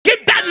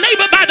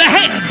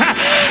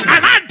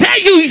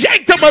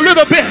them a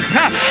little bit.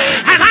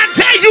 And I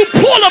dare you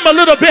pull them a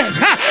little bit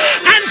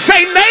and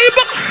say,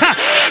 neighbor,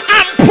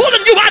 I'm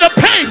pulling you out of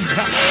pain.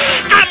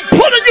 I'm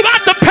pulling you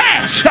out of the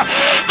past.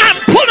 I'm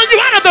pulling you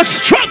out of the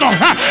struggle.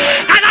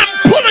 And I'm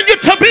pulling you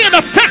to being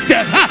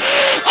effective.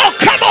 Oh,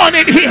 come on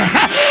in here.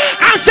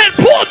 I said,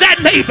 pull that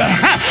neighbor.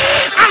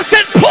 I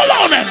said, pull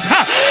on him.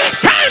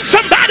 Find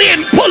somebody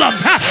and pull him.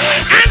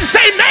 And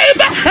say,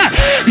 neighbor,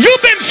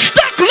 you've been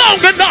stuck long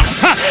enough.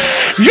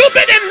 You've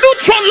been in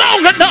neutral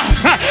long enough.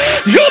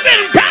 You've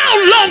been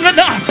bound long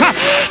enough.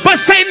 But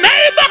say,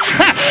 neighbor,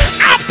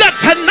 after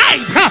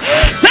tonight,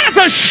 there's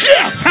a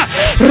shift.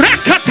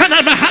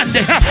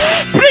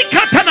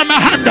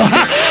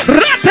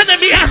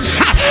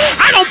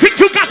 I don't think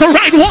you got the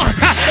right one.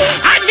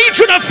 I need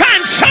you to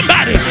find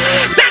somebody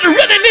that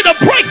really need a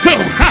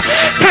breakthrough.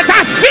 Because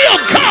I feel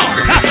God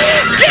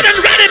getting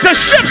ready to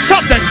shift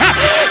something.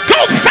 Go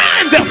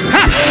find them.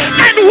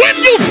 And when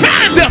you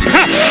find them,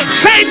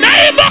 say,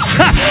 neighbor,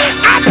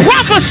 I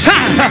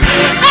prophesy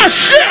a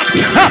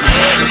shift.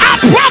 I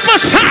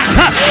prophesy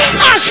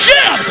a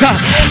shift.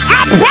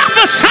 I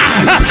prophesy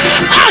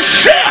a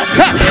shift.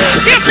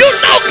 If you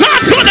know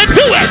God's going to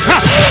do it,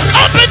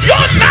 open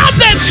your mouth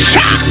and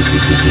shout.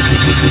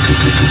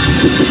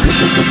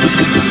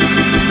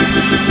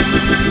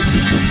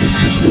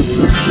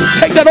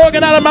 Take that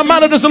organ out of my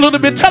monitors a little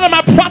bit. Tell him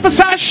I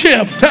prophesy a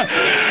shift.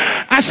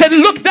 I said,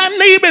 look that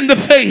neighbor in the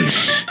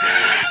face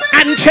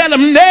and tell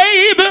him,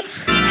 neighbor,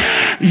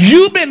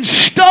 you've been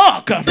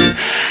stuck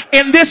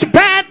in this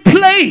bad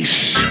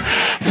place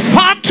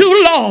far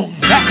too long.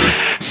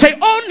 Say,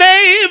 oh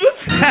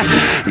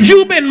neighbor,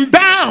 you've been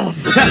bound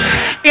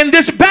in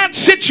this bad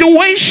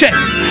situation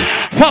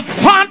for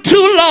far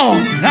too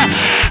long.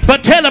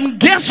 But tell him,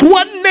 guess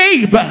what,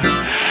 neighbor?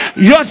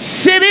 You're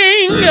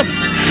sitting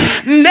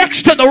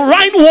next to the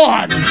right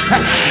one.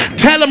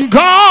 Tell him,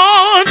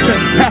 God,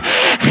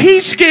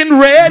 he's getting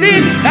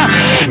ready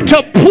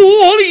to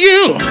pull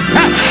you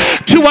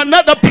to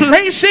another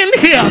place in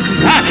him.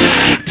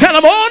 Tell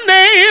him, oh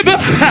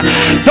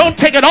neighbor, don't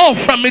take it all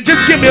from me,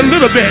 just give me a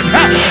little bit.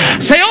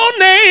 Say, oh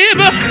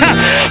neighbor,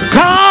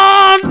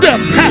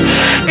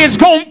 God is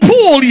going to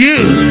pull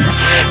you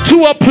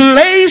to a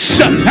place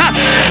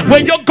where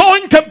you're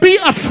going to be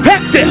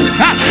effective.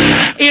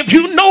 If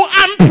you know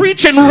I'm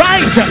preaching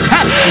right,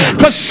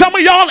 because some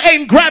of y'all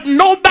ain't grabbed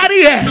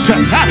nobody yet,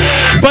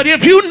 but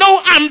if you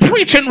know I'm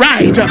preaching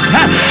right,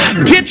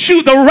 get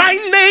you the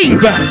right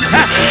neighbor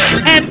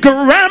and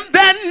grab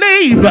that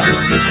neighbor.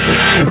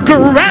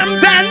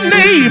 Grab that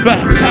neighbor.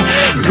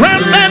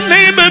 Grab that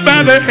neighbor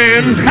by the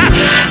hand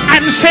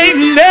and say,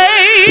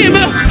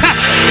 neighbor,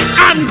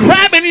 I'm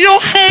grabbing your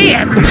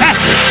hand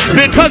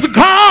because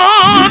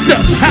God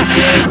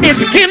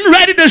is getting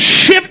ready to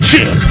shift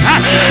you.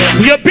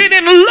 You've been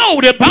in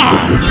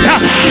Lodabar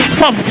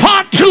for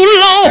far too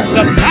long,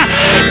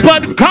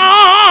 but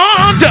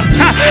God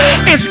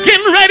is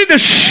getting ready to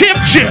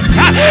shift you.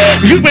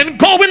 You've been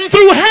going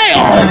through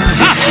hell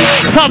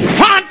for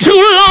far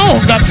too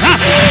long,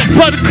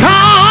 but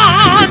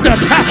God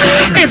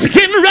is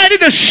getting ready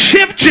to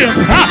shift you.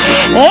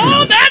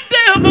 All that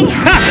devil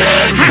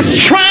has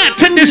tried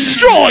to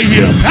destroy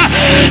you,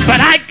 but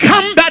I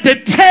come back to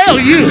tell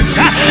you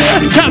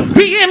to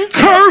be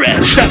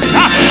encouraged,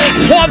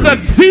 for the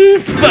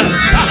thief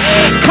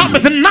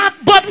cometh not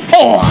but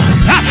for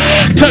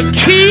to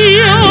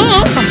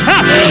kill,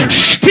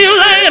 steal,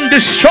 and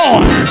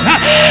destroy.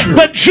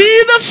 But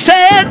Jesus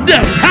said,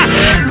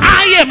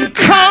 I am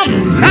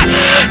come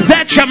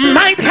that you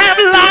might have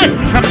life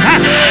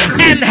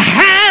and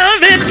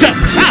have it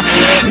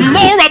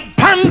more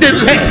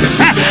abundantly.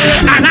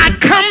 And I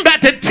come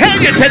back to tell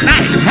you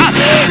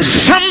tonight,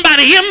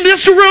 somebody in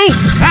this room,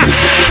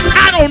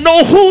 I don't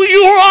know who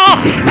you are.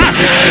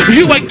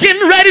 You are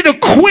getting ready to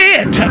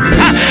quit.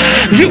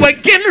 You are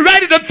getting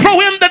ready to throw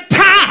in the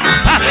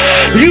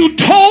towel. You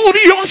told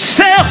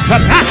yourself,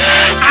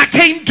 I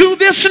can't do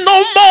this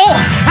no more.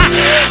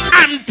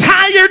 I'm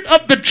tired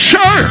of the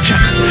church.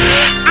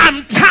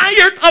 I'm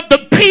tired of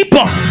the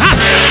people.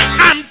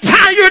 I'm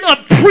tired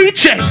of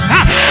preaching.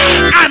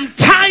 I'm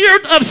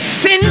tired of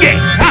singing.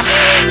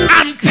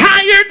 I'm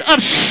tired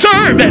of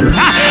serving.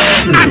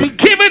 I'm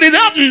giving it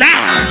up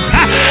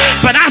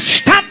now. But I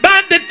stopped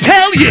by to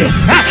tell you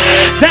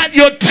that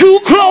you're too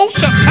close.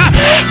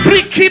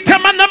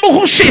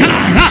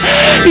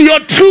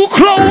 You're too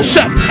close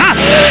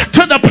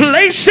to the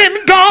place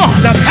in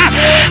God,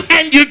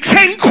 and you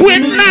can't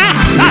quit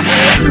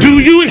now. Do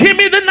you hear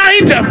me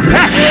tonight?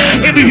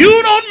 If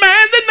you don't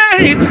mind the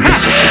night,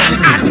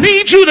 I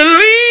need you to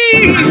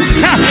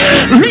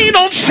lean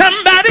on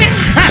somebody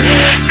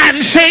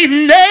and say,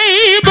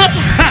 neighbor,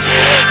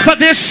 for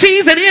this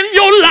season in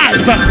your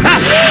life,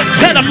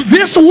 tell them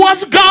this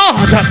was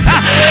God.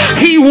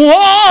 He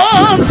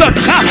was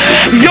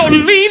your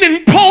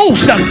leaning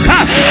post.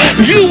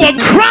 You were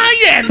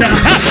crying,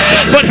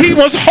 but he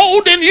was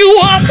holding you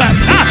up.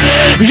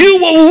 You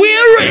were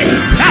weary,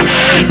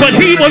 but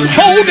he was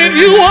holding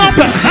you up.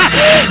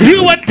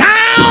 You were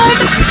down,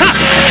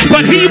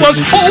 but he was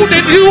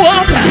holding you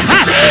up.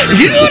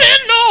 You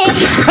didn't know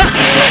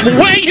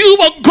where you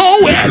were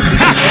going,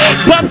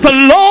 but the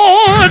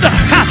Lord,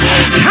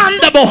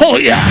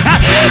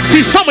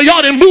 see, some of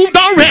y'all done moved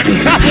already.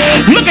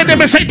 Look at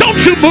them and say,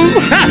 don't you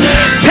move.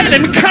 Tell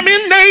him, come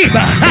in,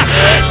 neighbor.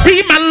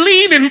 Be my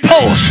leaning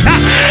post.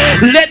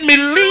 Let me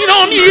lean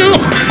on you.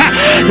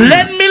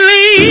 Let me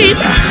lean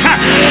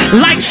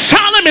like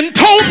Solomon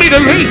told me to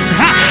lean.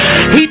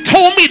 He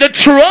told me to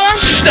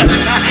trust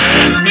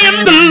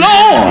in the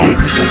Lord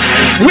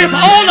with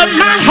all of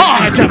my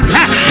heart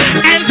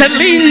and to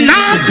lean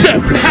not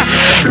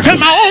to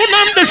my own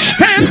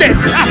understanding,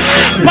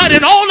 but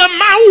in all of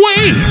my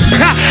ways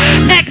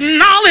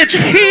acknowledge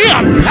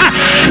him,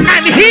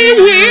 and he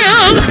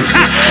will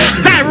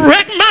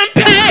direct my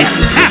path.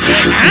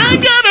 I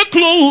gotta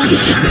close.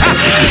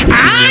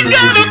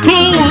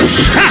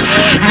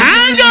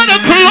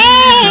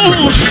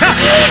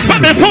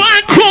 But before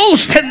I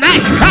close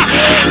tonight,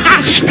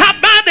 I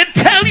stop by to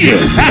tell you,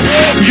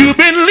 you've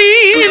been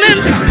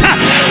leaning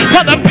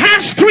for the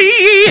past 3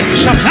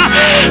 years,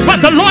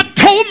 but the Lord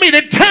told me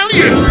to tell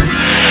you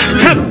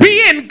to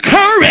be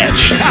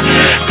encouraged,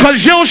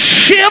 because your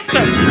shift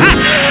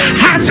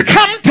has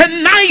come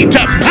tonight.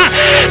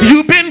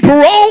 You've been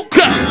broke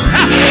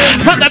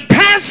for the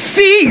past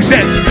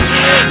season,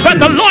 but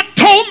the Lord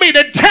told me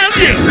to tell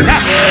you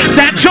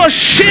that your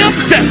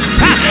shift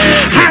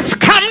has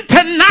come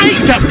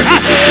tonight.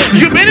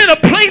 You've been in a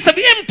place of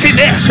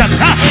emptiness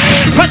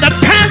for the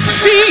past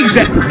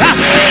season,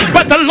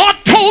 but the Lord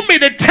told me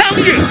to tell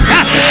you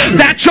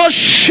that your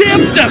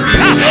shift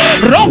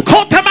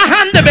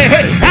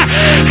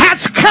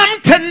has come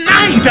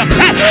tonight.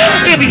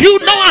 If you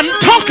know I'm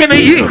talking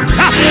to you,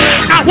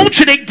 I want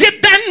you to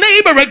get that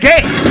neighbor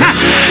again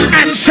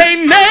and say,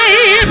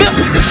 neighbor,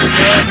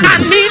 I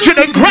need you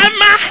to grab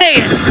my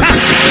hand,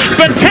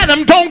 but tell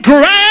him don't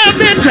grab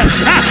it,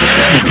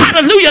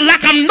 hallelujah,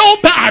 like I'm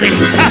nobody,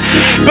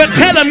 but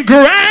tell him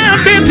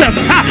grab it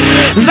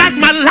like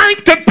my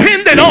life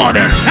depended on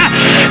it.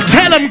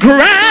 Tell him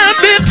grab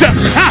it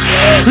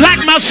like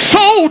my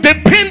soul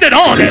depended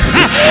on it.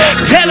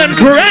 Tell him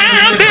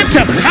grab it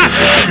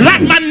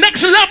like my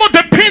next level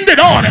depended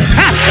on it.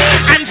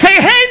 And say,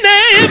 hey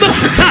neighbor,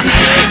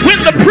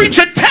 when the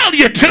preacher tell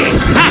you to,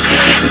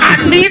 I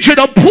need you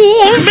to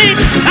pull me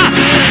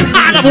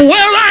out of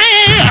where I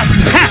am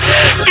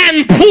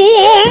and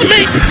pull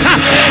me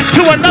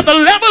to another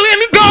level in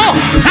God.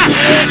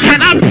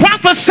 Can I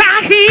prophesy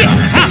here?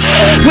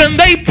 When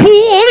they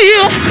pull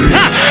you,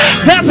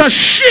 there's a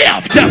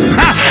shift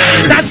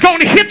that's going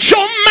to hit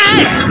your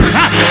mind.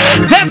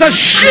 There's a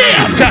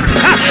shift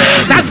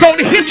that's going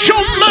to hit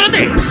your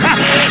money.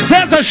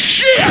 There's a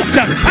shift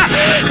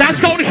that's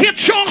going to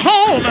hit your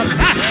home.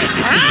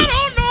 I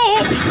don't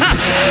know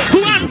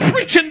who I'm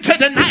preaching to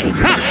tonight,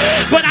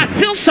 but I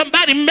feel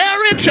somebody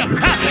marriage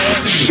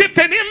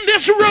shifting in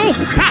this room.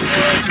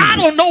 I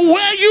don't know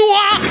where you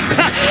are,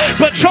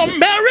 but your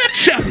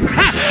marriage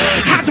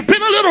has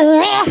been a little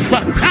rough.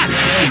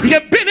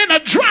 You've been in a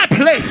dry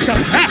place,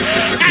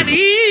 and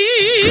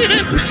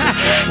even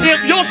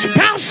if your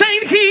spouse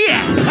ain't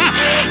here,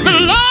 the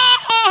Lord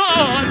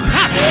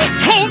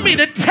told me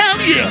to tell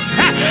you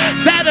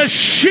that a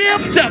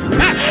shift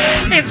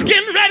is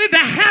getting ready to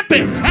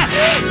happen.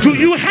 Do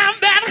you have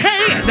that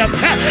hand?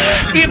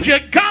 If you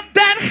got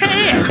that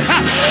hand,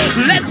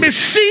 let me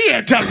see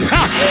it.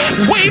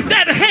 Wave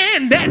that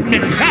hand at me.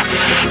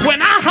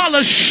 When I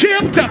holler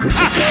shift,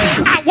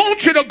 I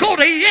want you to go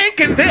to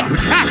yanking them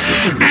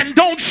and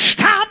don't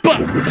stop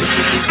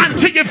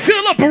until you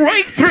feel a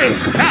breakthrough.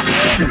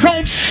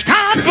 Don't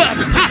stop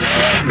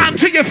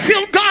until you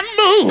feel God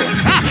move.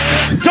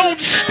 Don't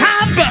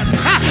stop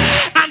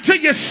until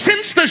you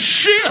sense the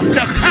shift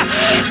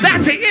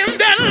that's in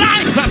their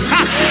life.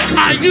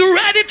 Are you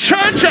ready,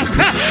 church?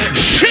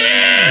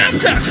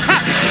 Shift.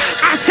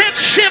 I said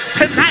shift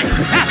tonight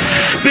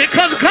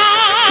because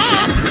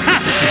God,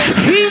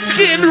 he's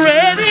getting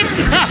ready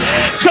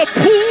to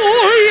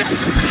pull you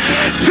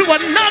to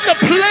another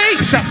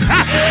place.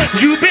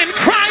 You've been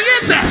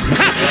crying,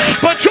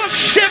 but you're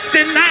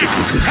shifting now.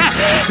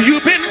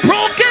 You've been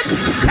broken,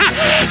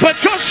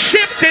 but you're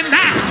shifting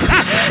now.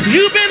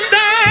 You've been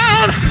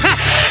down,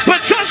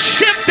 but you're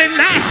shifting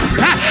now.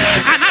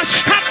 And I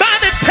stopped by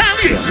to tell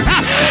you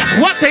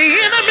what the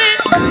enemy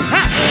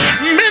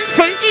meant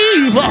for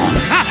evil.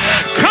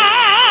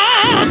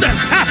 God,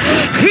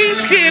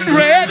 he's getting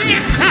ready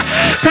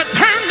to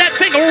turn that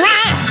thing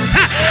around.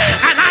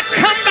 And I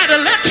come by to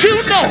let you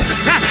know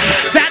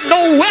that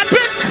no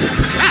weapon,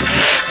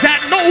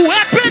 that no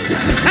weapon,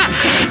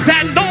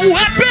 that no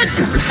weapon,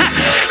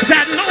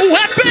 that no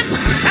weapon,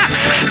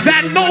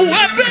 that no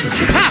weapon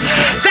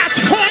that's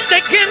formed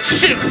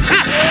against you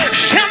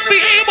shall be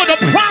able to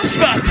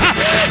prosper.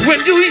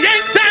 When you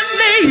yank that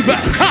neighbor,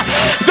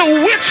 the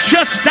witch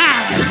just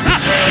died.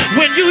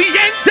 When you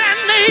yank that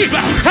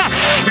neighbor,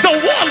 the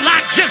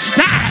warlock just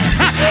died.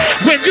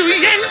 When you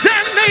yank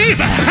that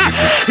neighbor,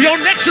 your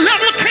next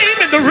level came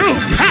in the room.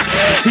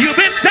 You've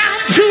been down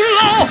too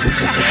long,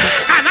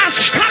 and I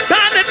stopped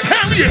by to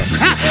tell you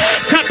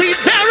to be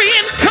very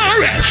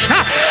encouraged,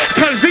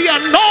 because the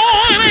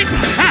anointing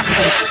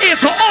is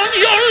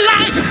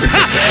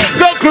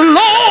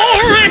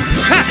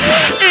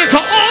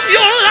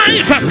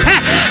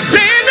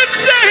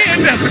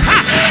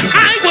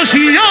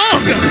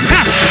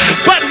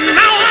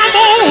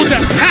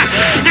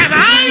And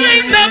I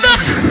ain't never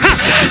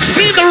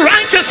seen the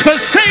righteous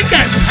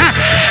forsaken.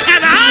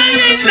 And I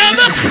ain't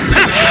never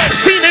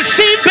seen a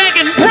seed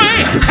begging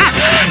bread.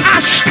 I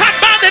stopped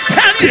by to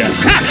tell you,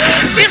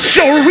 it's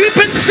your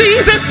reaping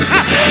season,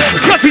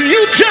 because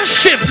you just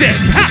shifted.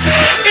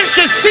 It's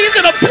your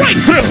season of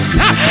breakthrough,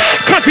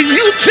 because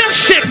you just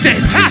shifted.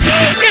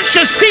 It's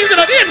your season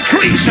of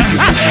increase,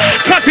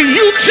 because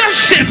you just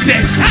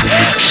shifted.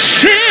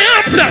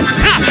 Shift.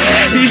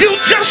 You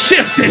just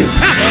shifted.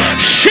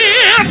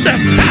 Shift.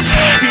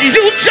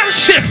 You just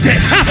shifted.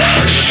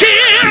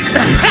 Shift.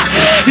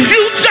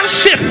 You just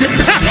shifted.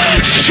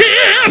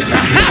 Shift.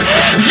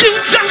 You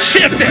just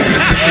shifted.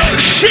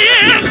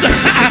 Shift.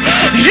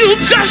 You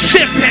just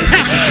shifted.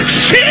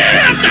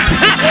 Shift.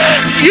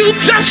 You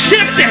just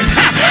shifted.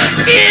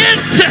 It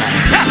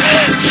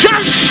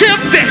just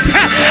shifted.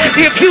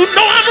 If you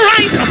know I'm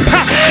right,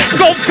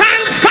 go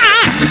find 5,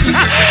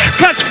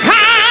 because 5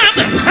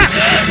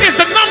 is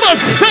the number of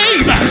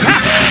favor,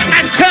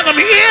 and tell them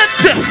it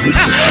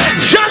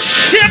just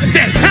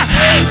shifted.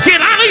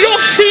 Get out of your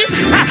seat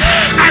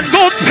and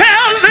go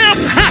tell them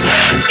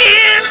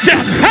it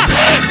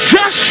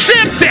just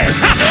shifted.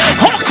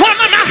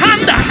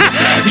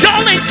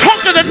 Y'all ain't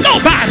talking to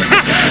nobody.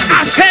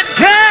 I said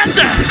get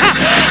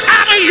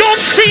out of your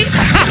seat,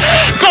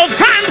 go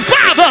find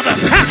 5 of them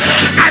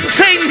and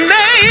say,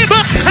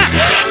 neighbor,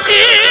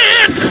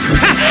 it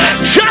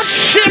just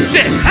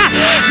shifted.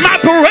 My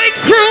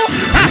breakthrough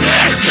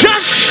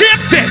just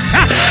shifted.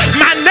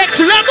 My next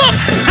level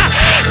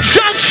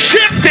just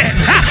shifted.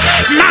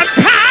 My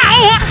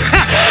power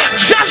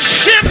just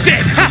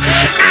shifted.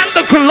 And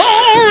the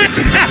glory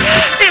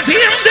is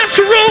in this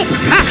room.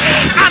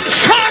 I'm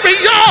sorry,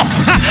 y'all,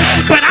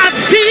 but I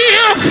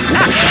feel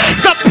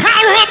the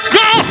power of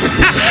God.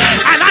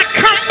 And I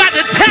come back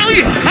to tell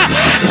you,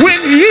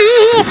 when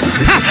you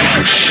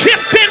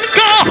shift in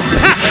God,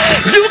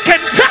 you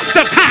can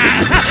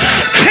testify.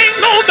 Can't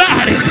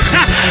nobody.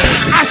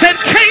 I said,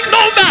 can't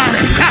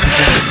nobody.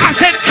 I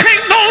said,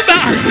 can't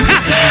nobody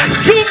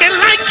do me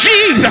like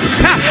Jesus.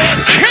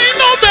 Can't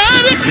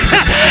nobody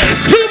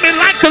do me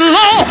like the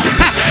Lord.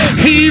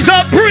 He's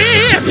a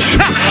bridge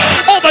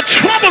over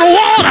troubled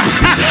water.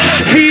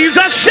 He's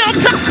a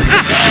shelter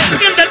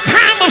in the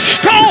time of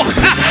storm.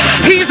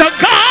 He's a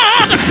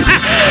God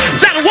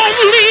that won't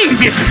leave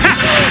you.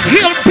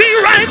 He'll be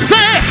right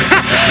there.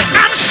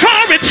 I'm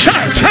sorry,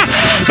 church,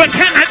 but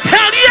can I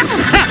tell you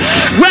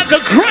where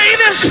the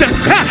greatest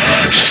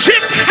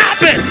shift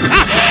happened?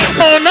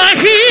 On a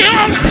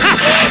hill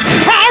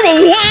far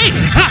away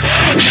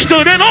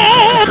stood an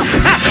old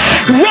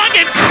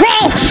rugged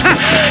cross.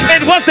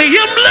 It was the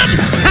emblem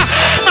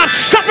of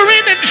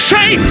suffering and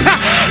shame.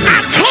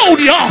 I told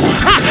y'all,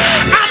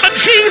 I'm a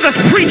Jesus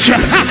preacher.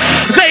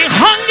 They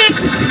hung him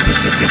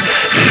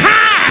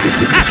high.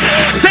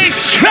 They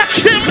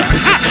stretched him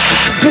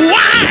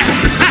wide.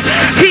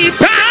 He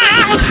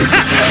bowed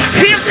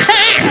his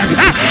head.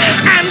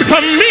 And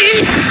for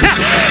me,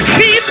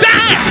 he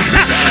died.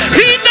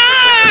 He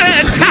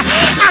died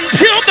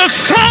until the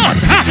sun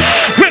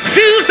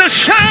refused to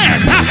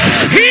shine.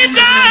 He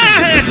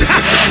died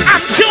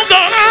until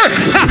the earth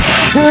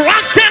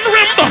rocked and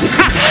rumbled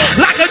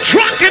like a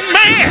drunken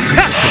man.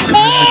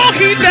 Oh,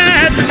 he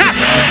died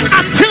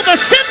until the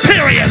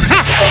centurion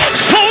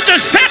soldier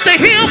said to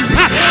him,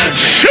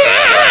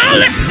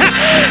 surely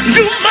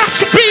you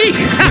must be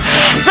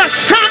the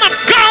Son of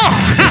God.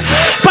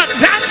 But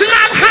that's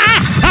not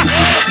how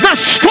the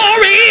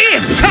story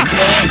ends.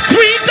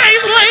 3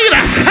 days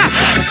later,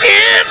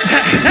 it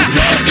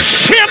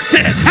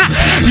shifted.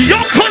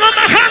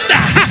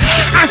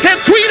 I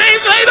said 3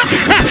 days later,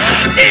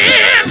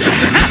 it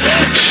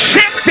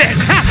shifted.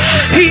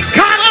 He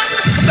got up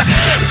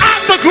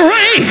out the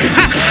grave,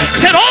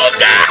 said, oh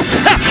death,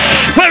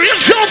 where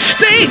is your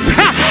sting?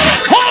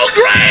 Oh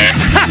grave,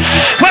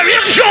 where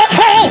is your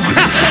home?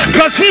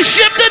 Because he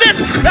shifted it.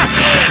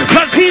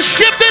 Because he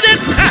shifted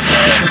it.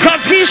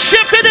 Because he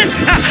shifted it.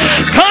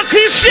 Because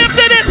he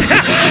shifted it.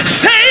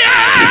 Say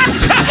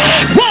yes.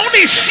 Won't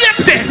he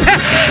shift it?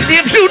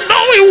 If you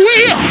know he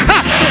will,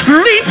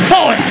 leap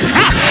for it.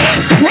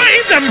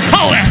 Praise him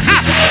for it.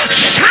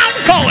 Shout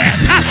for it.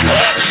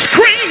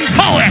 Scream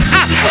for it.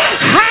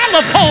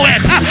 Holler for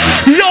it.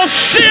 Your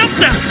shift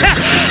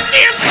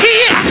is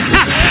here.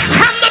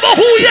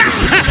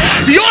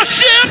 Your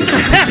shift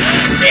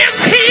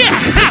is here.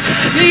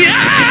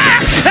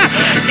 Yes,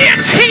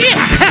 it's here.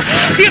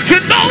 If you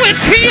know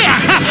it's here,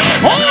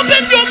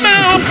 open your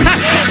mouth.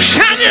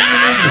 Shout it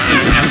out.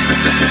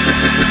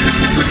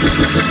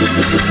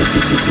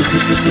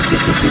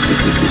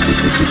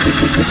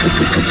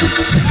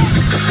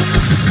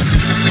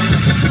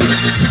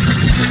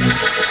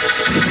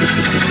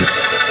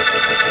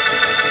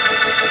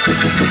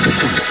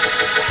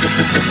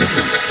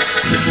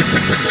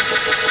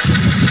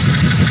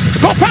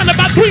 Go find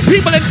about 3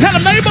 people and tell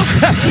them, neighbor,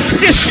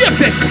 it's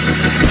shifting.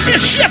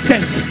 It's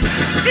shifting.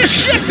 It's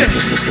shifting.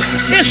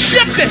 It's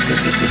shifting.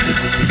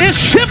 It's shifting. It's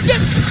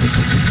shifting.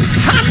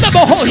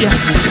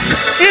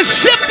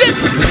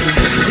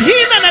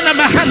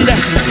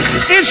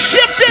 It's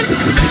shifting.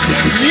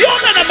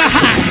 You're not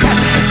behind.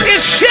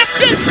 It's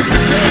shifting.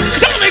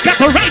 You only got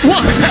the right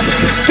one.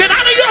 Get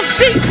out of your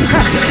seat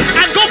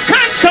and go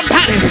find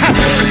somebody.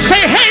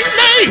 Say, hey,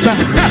 neighbor,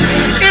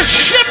 it's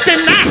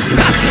shifting now.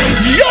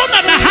 You're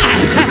not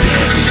behind.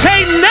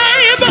 Say,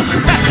 neighbor,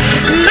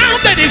 now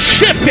that it's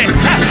shifting,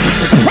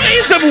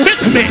 praise him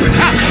with me.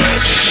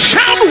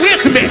 Shout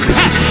with me.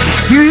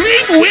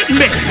 Leap with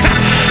me.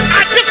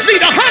 I just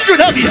need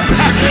 100 of you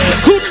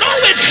who know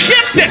it's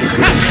shifting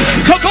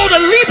to go to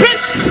leaping,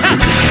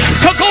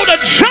 to go to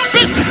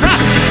jumping,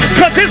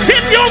 because it's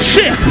in your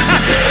shift.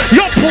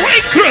 Your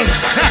breakthrough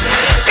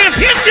is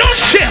in your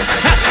shift.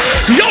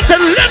 Your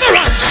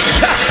deliverance.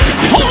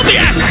 Hold the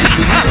ass.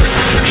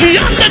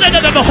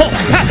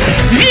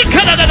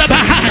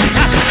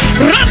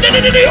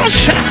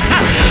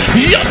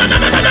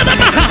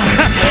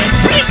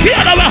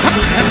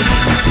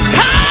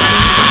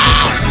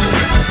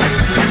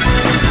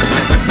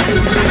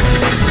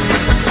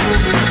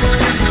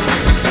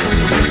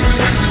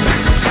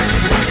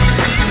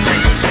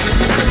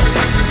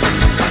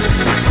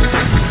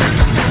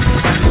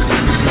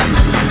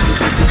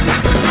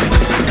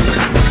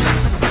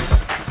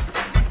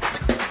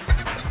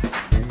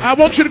 I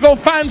want you to go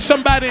find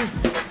somebody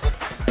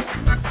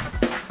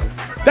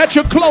that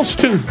you're close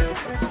to.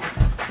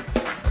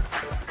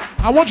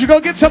 I want you to go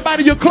get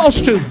somebody you're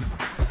close to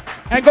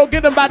and go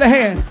get them by the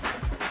hand.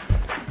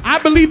 I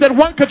believe that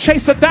one could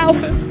chase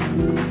 1,000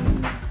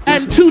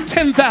 and 2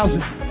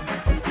 10,000.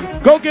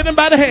 Go get them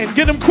by the hand.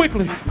 Get them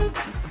quickly.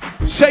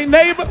 Say,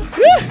 neighbor,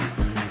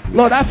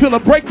 Lord, I feel a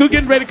breakthrough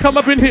getting ready to come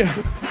up in here.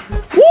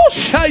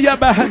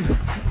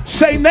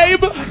 Say,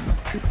 neighbor,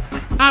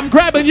 I'm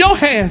grabbing your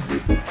hand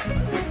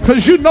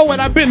because you know what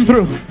I've been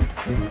through.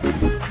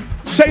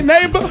 Say,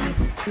 neighbor,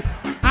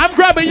 I'm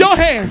grabbing your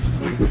hand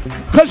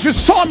because you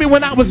saw me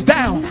when I was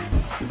down.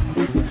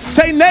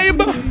 Say,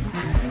 neighbor,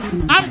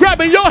 I'm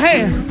grabbing your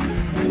hand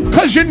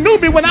because you knew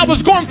me when I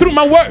was going through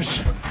my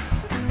worst.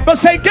 But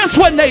say, guess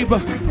what,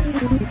 neighbor?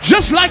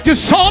 Just like you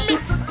saw me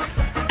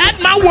at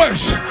my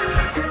worst.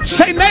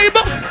 Say,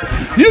 neighbor,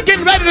 you're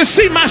getting ready to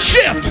see my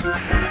shift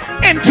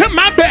into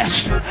my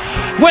best.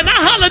 When I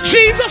holler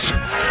Jesus,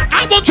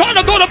 I want y'all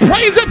to go to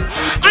praise him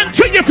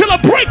until you feel a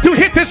breakthrough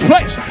hit this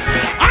place.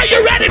 Are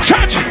you ready,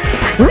 church?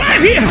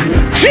 Right here.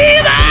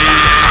 Jesus!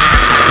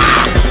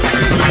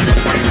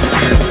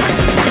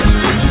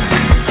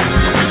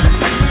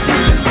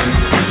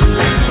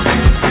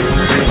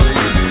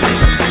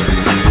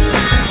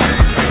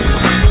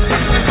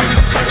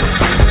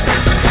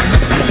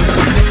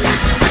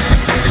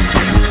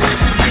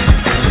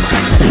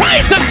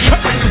 Praise him,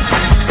 church.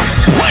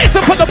 Praise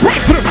him for the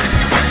breakthrough.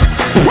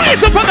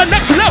 Praise him for the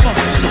next level.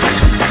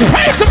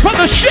 Praise him for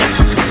the shift.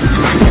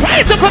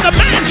 Praise him for the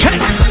mind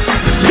change.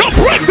 Your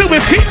breakthrough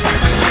is here.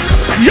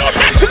 Your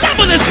next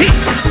level is here.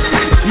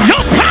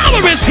 Your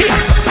power is here.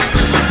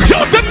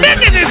 Your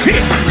dominion is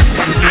here.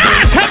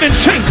 Eyes haven't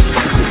seen.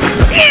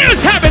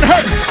 Ears haven't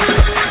heard.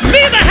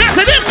 Neither has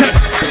it entered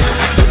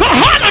the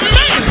heart of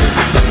man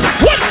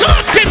what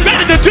God's getting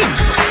ready to do.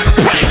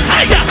 Pray.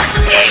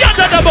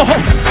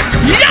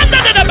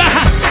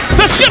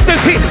 The shift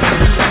is here.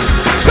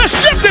 The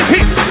shift is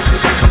here.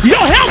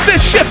 Your health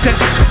is shifting.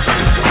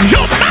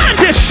 Your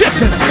mind is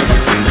shifting.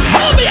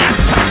 Hold me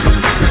outside.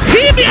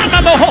 He be on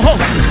my moho.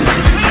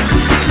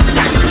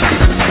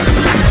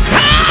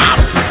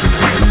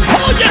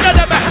 Hold you to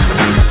the back.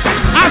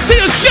 I see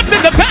a shift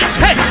in the back.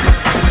 Hey,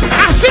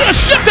 I see a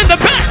shift in the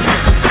back.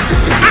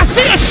 I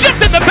see a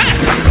shift in the back.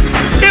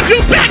 If you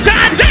back there,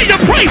 I dare you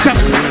praise him.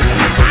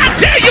 I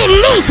dare you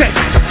lose it.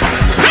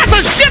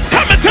 There's a shift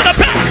coming to the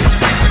back.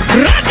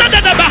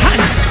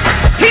 Behind.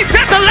 He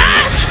said the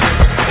last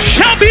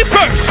shall be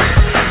first,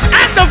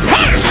 and the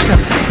first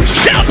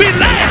shall be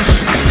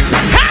last.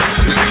 Ha!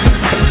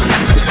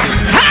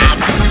 Ha!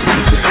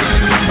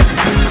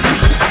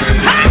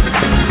 Ha!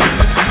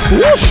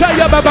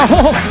 Ushaya baba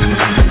ho.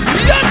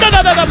 Yanda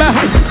na na na na.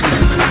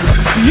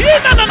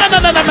 Yanda na na na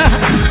na na.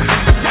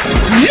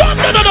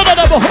 Yanda na na na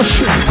na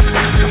bohosh.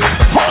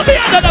 Hold the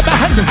other na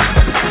behind.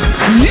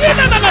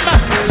 Yanda na na na.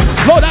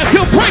 Lord, I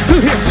feel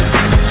breakthrough here.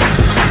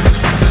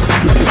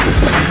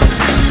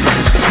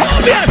 Oh,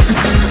 yes.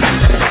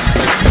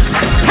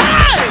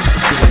 Hi.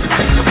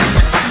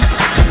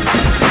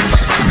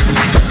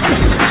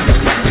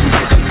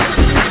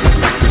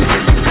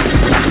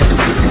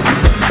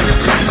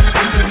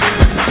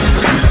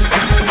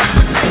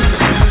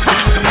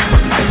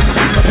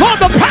 Lord,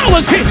 the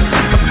power's here.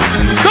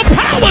 The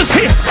power's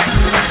here.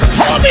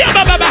 Hold me up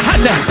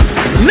behind them.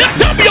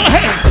 Lift up your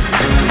head,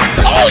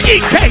 all ye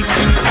gates,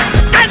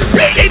 and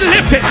be ye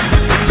lifted,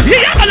 ye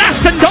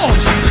everlasting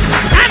doors,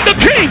 and the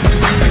King.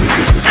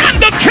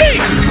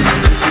 King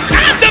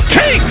and the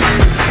King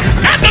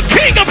and the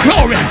King of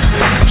glory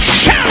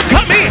shall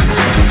come in.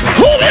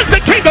 Who is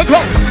the King of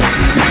glory?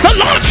 The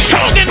Lord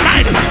strong and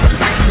mighty.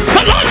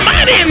 The Lord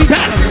mighty in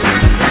battle.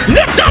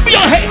 Lift up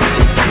your head.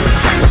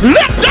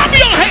 Lift up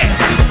your head.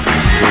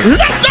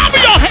 Lift up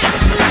your head.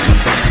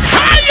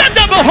 Higher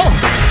double hole.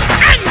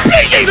 And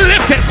be ye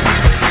lifted.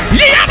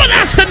 Ye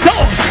everlasting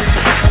doors.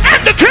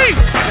 And the King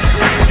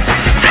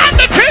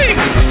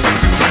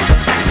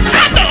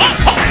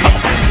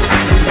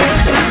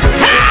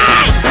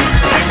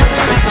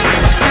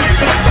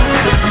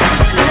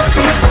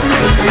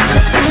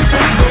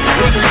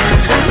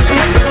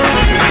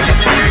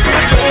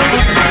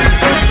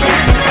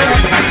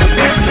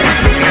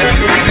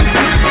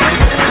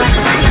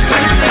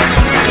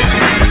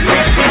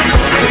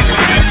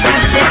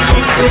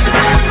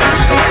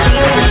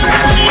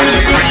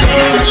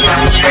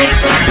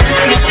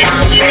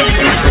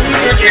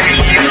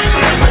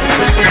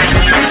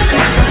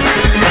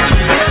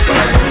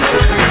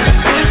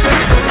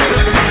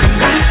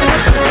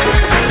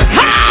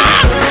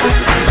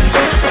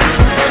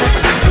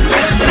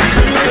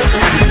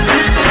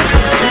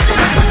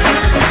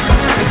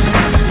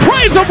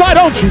him, why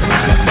don't you?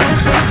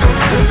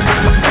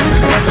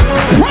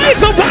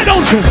 Praise him, why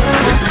don't you?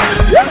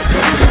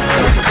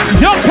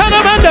 Yo, kind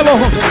of mandabo.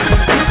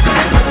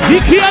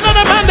 Yiki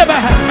another mandaba.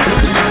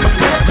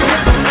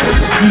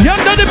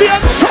 Yonder to be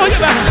on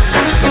soya.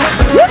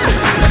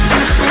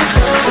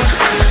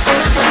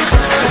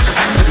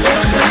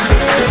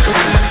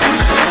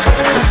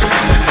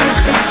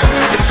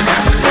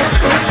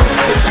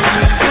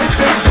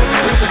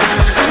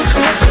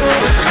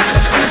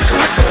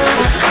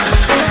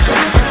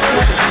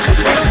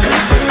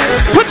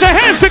 Put your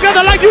hands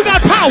together like you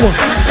got power.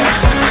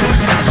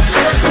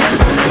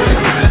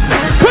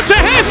 Put your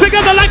hands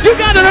together like you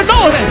got an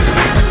anointing.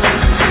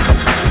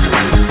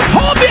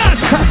 Hold me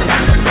outside.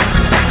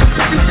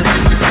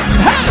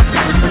 Hey.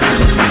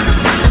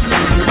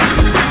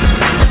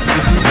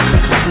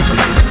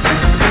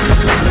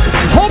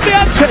 Hold me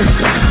outside.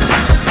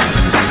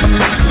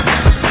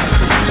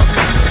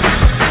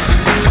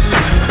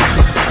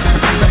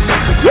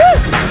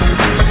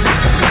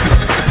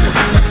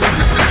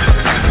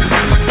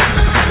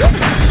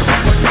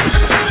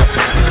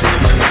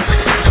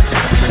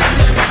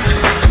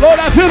 Lord,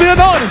 I feel the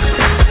anointing.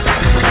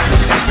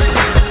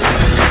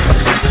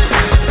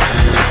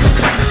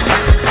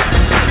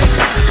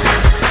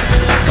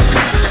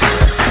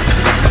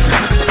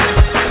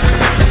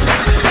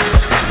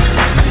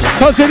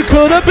 Cause it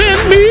could have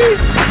been me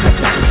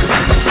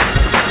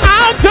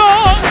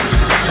outdoors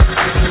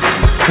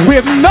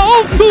with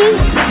no food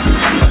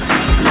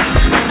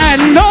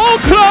and no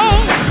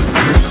clothes,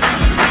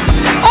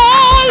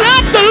 all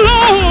left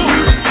alone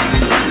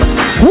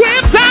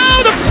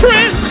without a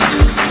friend.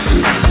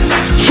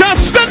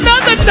 Just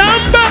another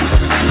number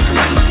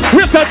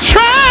with a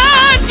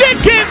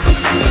tragic end,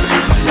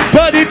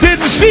 but he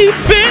didn't see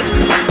fit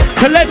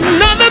to let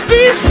none of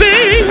these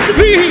things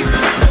be.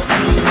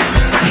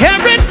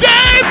 Every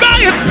day by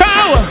his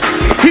power,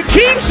 he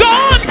keeps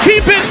on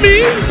keeping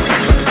me.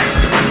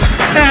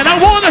 And I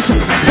want to say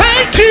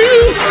thank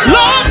you,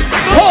 Lord,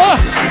 for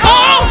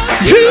all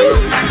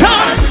you've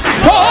done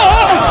for.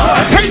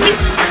 Thank you,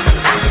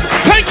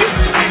 thank you,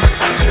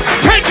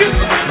 thank you,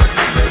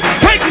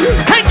 thank you,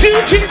 thank you,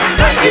 Jesus.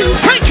 Thank you,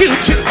 thank you,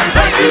 Jesus.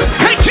 Thank you,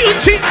 thank you,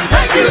 Jesus.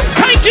 Thank you,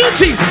 thank you,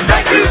 Jesus.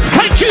 Thank you,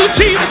 thank you,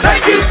 Jesus.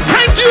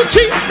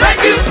 Thank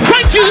you,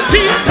 thank you,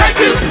 Jesus. Thank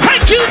you,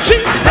 thank you,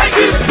 Jesus. Thank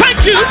you, thank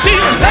you, Jesus.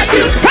 Thank you,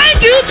 thank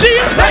you,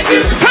 Jesus. Thank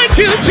you, thank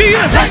you, Jesus. Thank you, thank you, Jesus.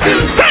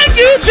 Thank you, thank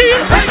you, Jesus. Thank you, thank you, Jesus.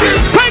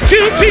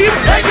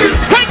 Thank you,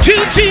 thank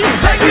you, Jesus.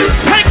 Thank you,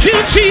 thank you,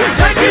 Jesus.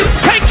 Thank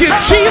you, thank you,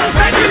 Jesus.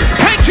 Thank you,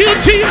 thank you,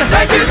 Jesus.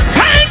 Thank you,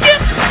 thank you,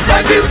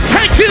 thank you,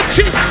 thank you,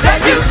 Jesus.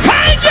 Thank you,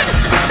 thank you,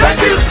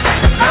 thank you,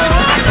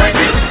 thank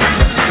you,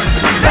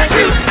 thank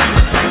you,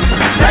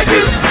 thank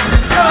you,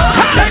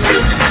 thank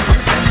you,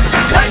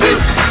 thank you,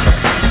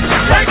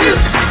 thank you,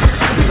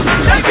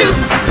 thank you,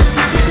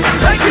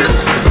 thank you,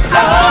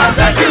 oh,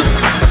 thank you,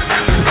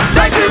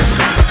 thank you,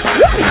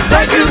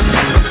 thank you,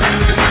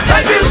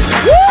 thank you,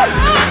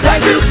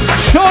 thank you,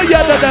 show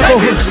you the devil.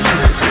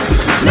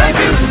 Thank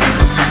you,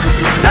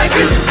 thank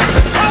you,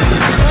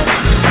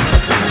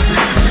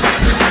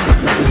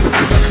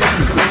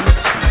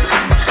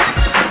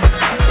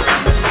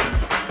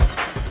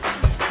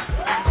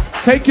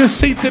 take your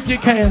seats if you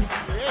can.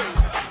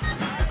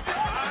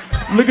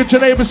 Look at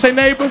your neighbor, say,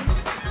 neighbor,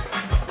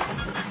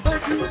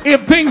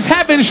 if things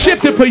haven't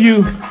shifted for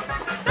you,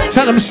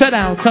 tell them sit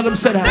down, tell them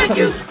sit down.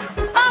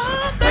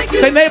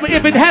 Say, neighbor,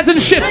 if it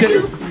hasn't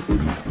shifted,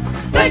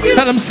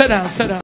 tell them sit down, sit down.